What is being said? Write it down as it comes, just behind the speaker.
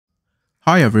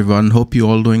Hi everyone, hope you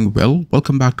all doing well.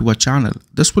 Welcome back to our channel.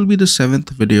 This will be the 7th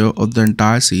video of the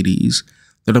entire series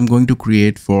that I'm going to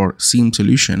create for SIEM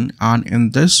Solution, and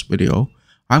in this video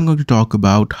I'm going to talk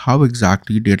about how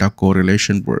exactly data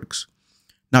correlation works.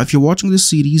 Now if you're watching this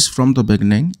series from the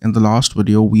beginning, in the last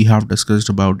video we have discussed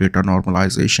about data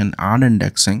normalization and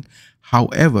indexing.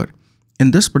 However, in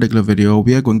this particular video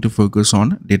we are going to focus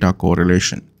on data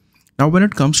correlation. Now, when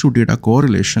it comes to data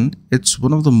correlation, it's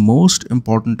one of the most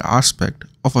important aspects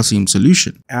of a SIEM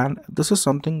solution. And this is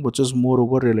something which is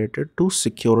moreover related to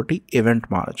security event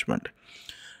management.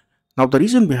 Now, the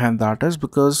reason behind that is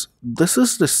because this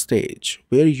is the stage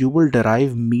where you will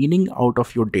derive meaning out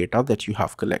of your data that you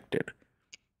have collected.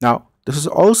 Now, this is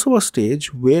also a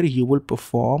stage where you will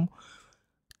perform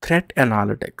threat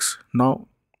analytics. Now,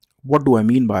 what do I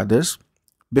mean by this?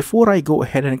 Before I go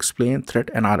ahead and explain threat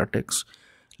analytics,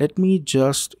 let me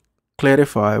just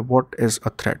clarify what is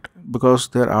a threat, because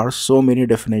there are so many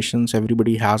definitions.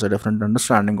 Everybody has a different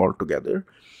understanding altogether.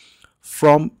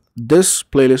 From this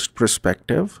playlist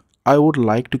perspective, I would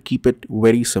like to keep it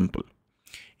very simple.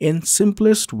 In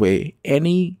simplest way,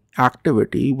 any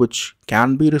activity which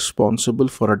can be responsible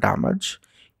for a damage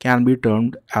can be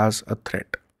termed as a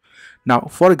threat. Now,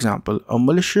 for example, a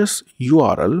malicious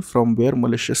URL from where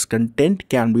malicious content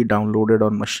can be downloaded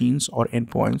on machines or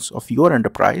endpoints of your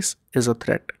enterprise is a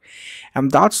threat. And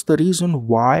that's the reason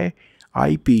why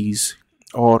IPs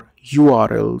or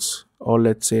URLs, or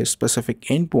let's say specific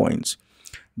endpoints,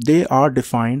 they are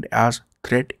defined as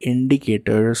threat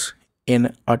indicators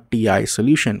in a TI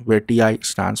solution, where TI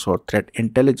stands for threat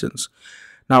intelligence.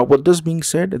 Now, with this being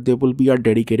said, there will be a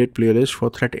dedicated playlist for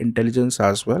threat intelligence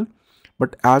as well.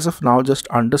 But as of now, just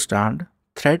understand,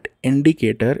 threat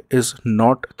indicator is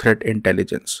not threat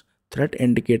intelligence. Threat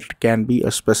indicator can be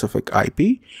a specific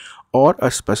IP or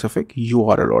a specific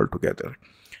URL altogether.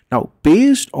 Now,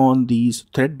 based on these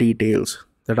threat details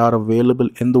that are available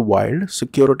in the wild,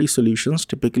 security solutions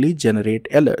typically generate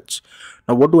alerts.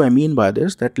 Now, what do I mean by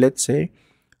this? That let's say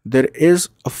there is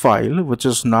a file which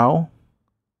is now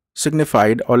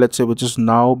signified, or let's say which is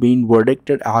now being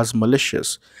verdicted as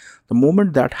malicious. The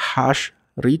moment that hash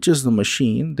reaches the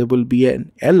machine, there will be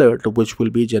an alert which will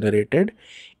be generated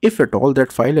if at all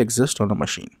that file exists on a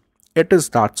machine. It is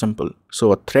that simple.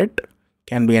 So a threat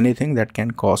can be anything that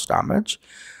can cause damage.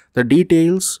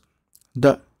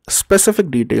 The specific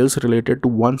details related to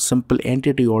one simple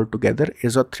entity altogether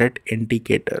is a threat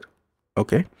indicator.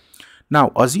 Okay.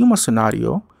 Now assume a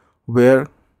scenario where,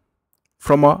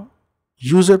 from a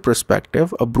user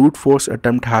perspective, a brute force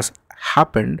attempt has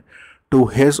happened to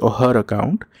his or her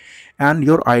account, and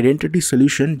your identity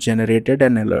solution generated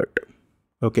an alert.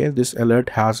 Okay, this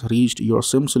alert has reached your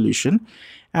SIEM solution,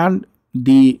 and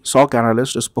the SOC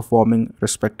analyst is performing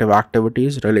respective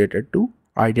activities related to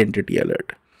identity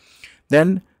alert.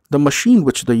 Then the machine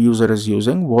which the user is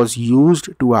using was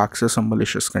used to access a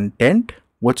malicious content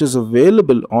which is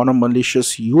available on a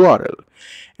malicious URL,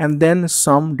 and then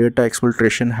some data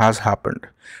exfiltration has happened.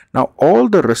 Now all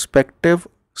the respective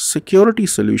security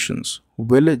solutions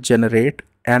will generate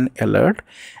an alert,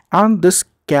 and this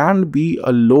can be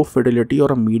a low fidelity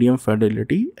or a medium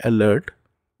fidelity alert,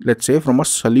 let's say from a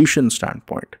solution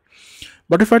standpoint.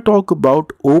 But if I talk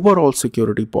about overall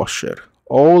security posture,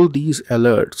 all these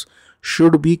alerts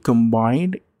should be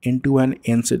combined into an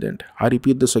incident. I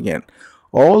repeat this again.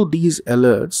 All these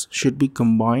alerts should be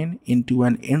combined into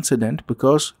an incident,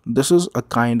 because this is a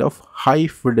kind of high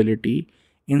fidelity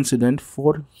incident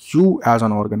for you as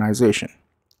an organization.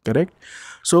 Correct?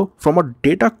 So from a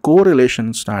data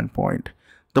correlation standpoint,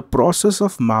 the process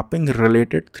of mapping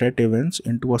related threat events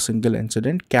into a single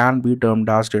incident can be termed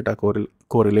as data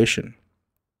correlation.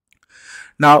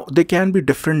 Now, there can be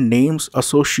different names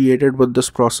associated with this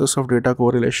process of data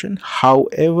correlation.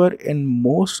 However, in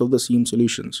most of the SIEM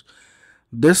solutions,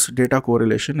 this data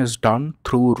correlation is done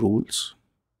through rules.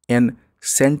 In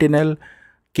Sentinel,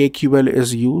 KQL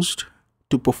is used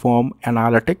to perform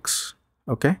analytics.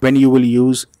 Okay, when you will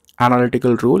use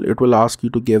analytical rule, it will ask you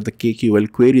to give the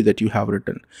KQL query that you have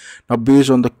written. Now based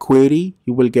on the query,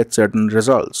 you will get certain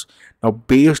results. Now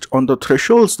based on the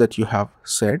thresholds that you have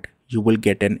set, you will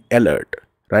get an alert,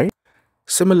 right?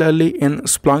 Similarly, in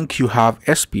Splunk you have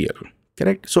SPL.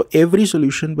 Correct? So every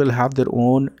solution will have their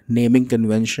own naming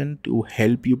convention to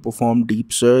help you perform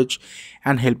deep search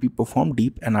and help you perform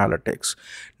deep analytics.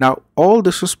 Now all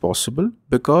this is possible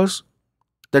because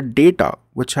the data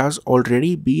which has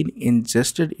already been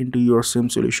ingested into your SIEM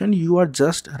solution, you are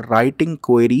just writing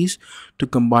queries to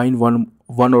combine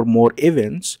one or more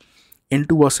events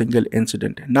into a single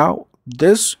incident. Now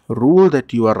this rule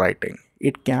that you are writing,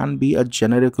 it can be a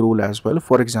generic rule as well.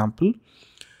 For example,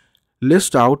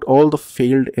 list out all the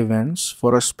failed events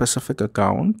for a specific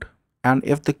account, and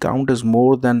if the count is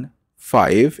more than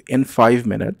 5 in 5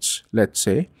 minutes, let's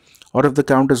say, or if the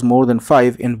count is more than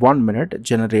 5 in 1 minute,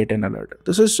 generate an alert.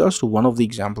 This is just one of the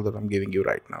examples that I'm giving you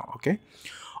right now, okay?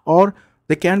 Or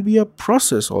there can be a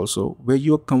process also where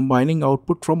you're combining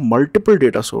output from multiple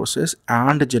data sources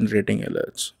and generating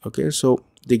alerts, okay? So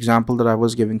the example that I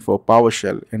was giving for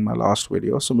PowerShell in my last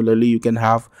video, similarly you can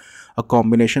have a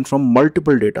combination from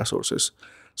multiple data sources.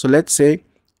 So let's say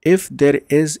if there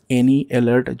is any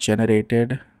alert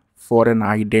generated for an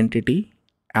identity,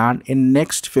 and in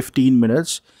next 15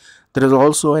 minutes there is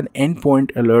also an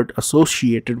endpoint alert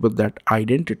associated with that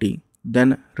identity,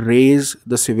 then raise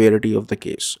the severity of the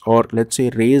case, or let's say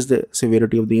raise the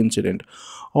severity of the incident,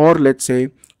 or let's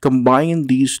say combine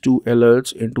these two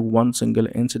alerts into one single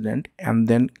incident and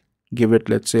then give it,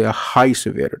 let's say, a high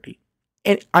severity.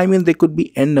 And I mean, there could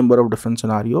be n number of different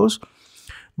scenarios,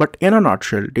 but in a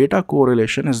nutshell, data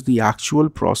correlation is the actual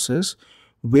process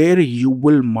where you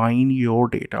will mine your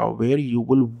data, where you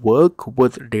will work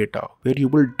with data, where you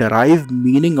will derive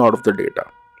meaning out of the data.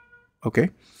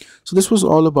 Okay, so this was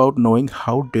all about knowing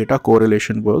how data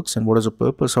correlation works and what is the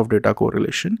purpose of data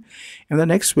correlation. In the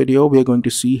next video, we are going to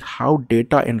see how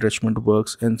data enrichment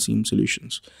works in SIEM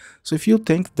Solutions. So if you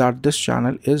think that this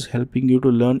channel is helping you to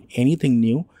learn anything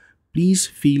new, please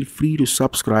feel free to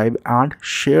subscribe and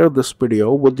share this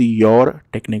video with your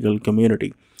technical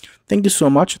community. Thank you so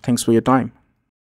much. Thanks for your time.